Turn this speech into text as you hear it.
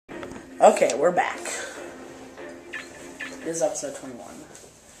Okay, we're back. This is episode 21.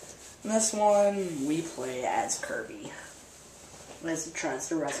 In this one, we play as Kirby, as he tries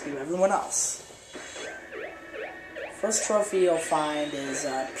to rescue everyone else. First trophy you'll find is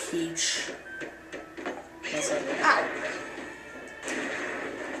Peach. Ow!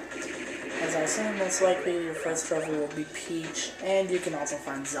 As I assume, most likely your first trophy will be Peach, and you can also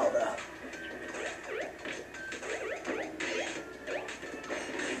find Zelda.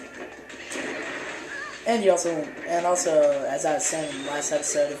 And also, as I was saying in the last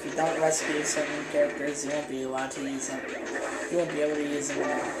episode, if you don't rescue certain characters, you won't be allowed to use them. You won't be able to use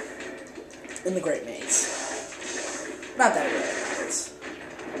them in the Great Maze. Not that it really matters.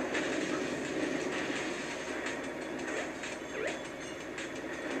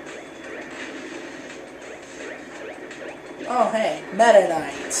 Oh hey, Meta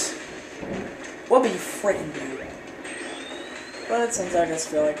Knight. What would you freaking do? But since I just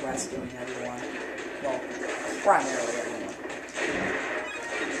feel like rescuing everyone. Well, primarily everyone.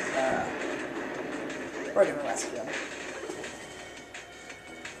 We're gonna rescue them.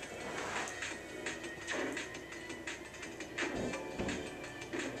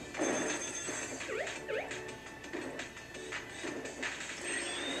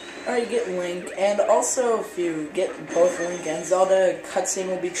 Alright, you get Link, and also if you get both Link and Zelda, a cutscene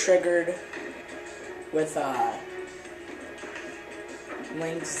will be triggered with,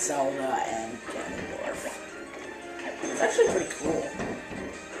 Link, Zelda, and Ganondorf. It's actually pretty cool.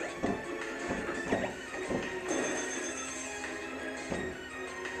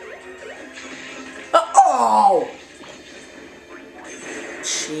 Oh!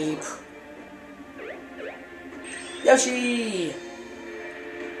 Cheap. Yoshi!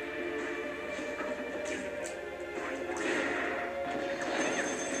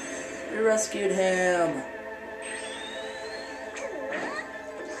 We rescued him.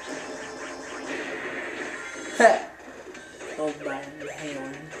 Killed by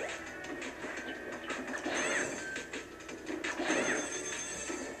inhaling.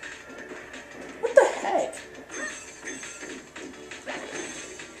 What the heck?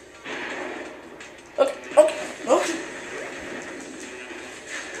 Okay.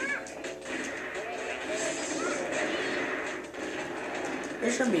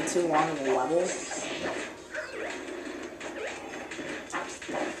 This shouldn't be too long of a level.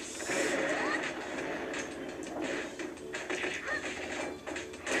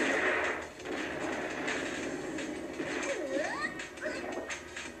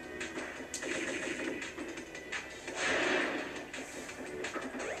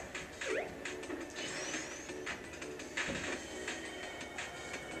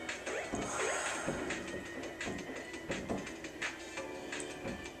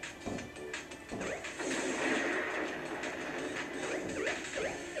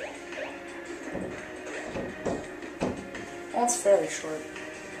 Well, it's fairly short.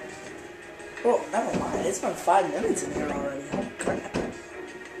 Oh, never mind. It's been 5 minutes in here already. Oh, crap.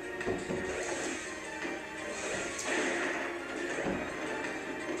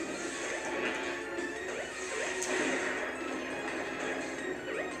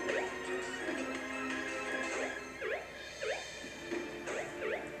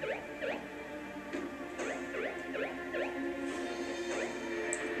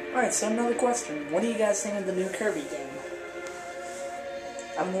 Alright, so another question. What do you guys think of the new Kirby game?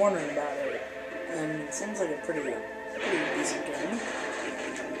 I'm wondering about it, and it seems like a pretty decent game.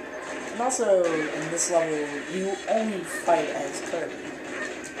 And also, in this level, you only fight as Kirby.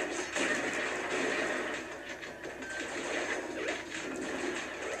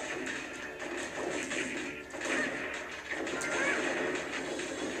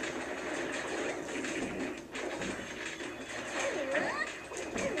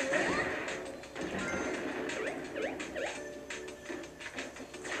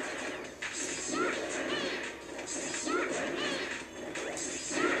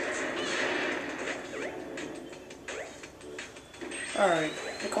 Alright,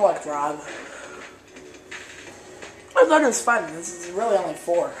 collect Rob. I thought it was 5 minutes. It's really only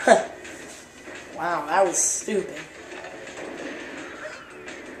 4. Wow, that was stupid.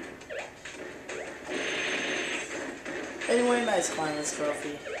 Anyway, nice climb this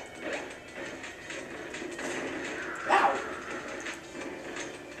trophy. Ow!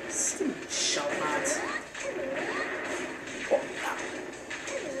 Stupid shell knots. Oh, ow.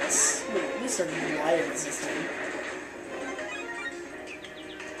 At least they're lighter resistant.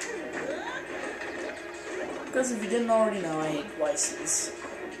 Because if you didn't already know, I hate Lyses.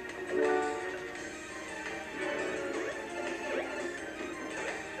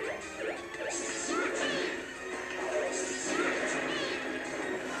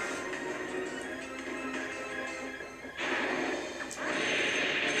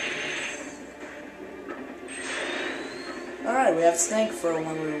 Alright, we have Snake for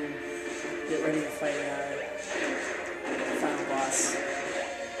when we get ready to fight the final boss.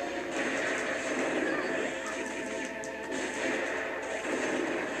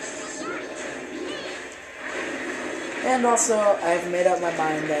 And also, I've made up my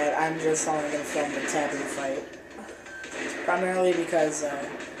mind that I'm just only going to film the taboo fight. Primarily because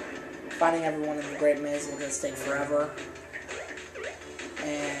finding everyone in the Great Maze will just take forever.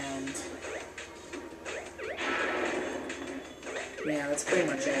 And yeah, that's pretty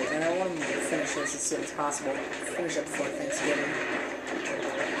much it. And I want to finish this as soon as possible. Finish it before Thanksgiving.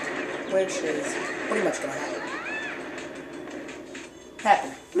 Which is pretty much going to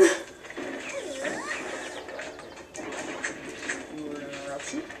happen.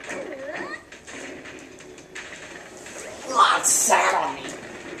 It sat on me.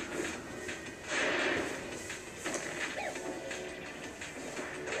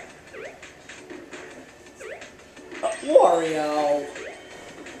 Wario.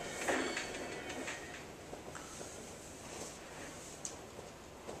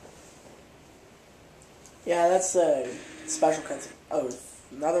 Yeah, that's a special cutscene. Oh,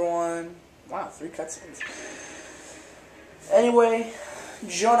 another one. Wow, 3 cutscenes. Anyway,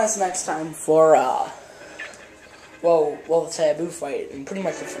 join us next time for well, the taboo fight, and pretty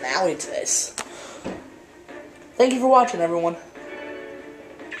much the finale to this. Thank you for watching, everyone.